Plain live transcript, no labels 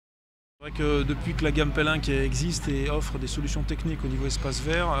C'est vrai que depuis que la gamme Pellenc existe et offre des solutions techniques au niveau espace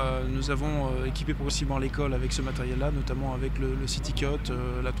vert, nous avons équipé progressivement l'école avec ce matériel-là, notamment avec le CityCut,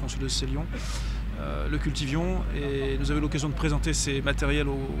 la tronçonneuse Célion, le cultivion, et nous avons l'occasion de présenter ces matériels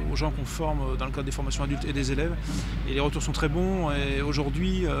aux gens qu'on forme dans le cadre des formations adultes et des élèves. Et les retours sont très bons, et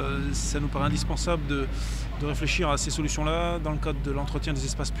aujourd'hui ça nous paraît indispensable de réfléchir à ces solutions-là dans le cadre de l'entretien des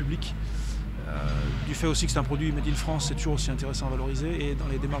espaces publics. Du fait aussi que c'est un produit made in France, c'est toujours aussi intéressant à valoriser, et dans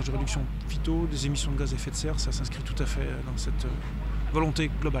les démarches de réduction phyto, des émissions de gaz à effet de serre, ça s'inscrit tout à fait dans cette volonté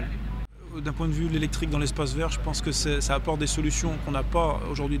globale. D'un point de vue de l'électrique dans l'espace vert, je pense que ça apporte des solutions qu'on n'a pas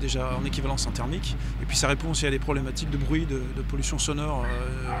aujourd'hui déjà en équivalence en thermique, et puis ça répond aussi à des problématiques de bruit, de pollution sonore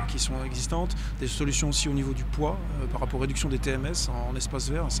qui sont existantes, des solutions aussi au niveau du poids par rapport aux réductions des TMS en espace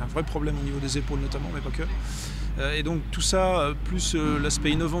vert, c'est un vrai problème au niveau des épaules notamment, mais pas que. Et donc tout ça, plus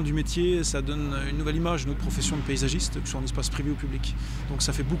l'aspect innovant du métier, ça donne une nouvelle image de notre profession de paysagiste, que ce soit en espace privé ou public. Donc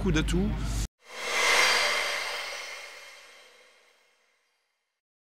ça fait beaucoup d'atouts.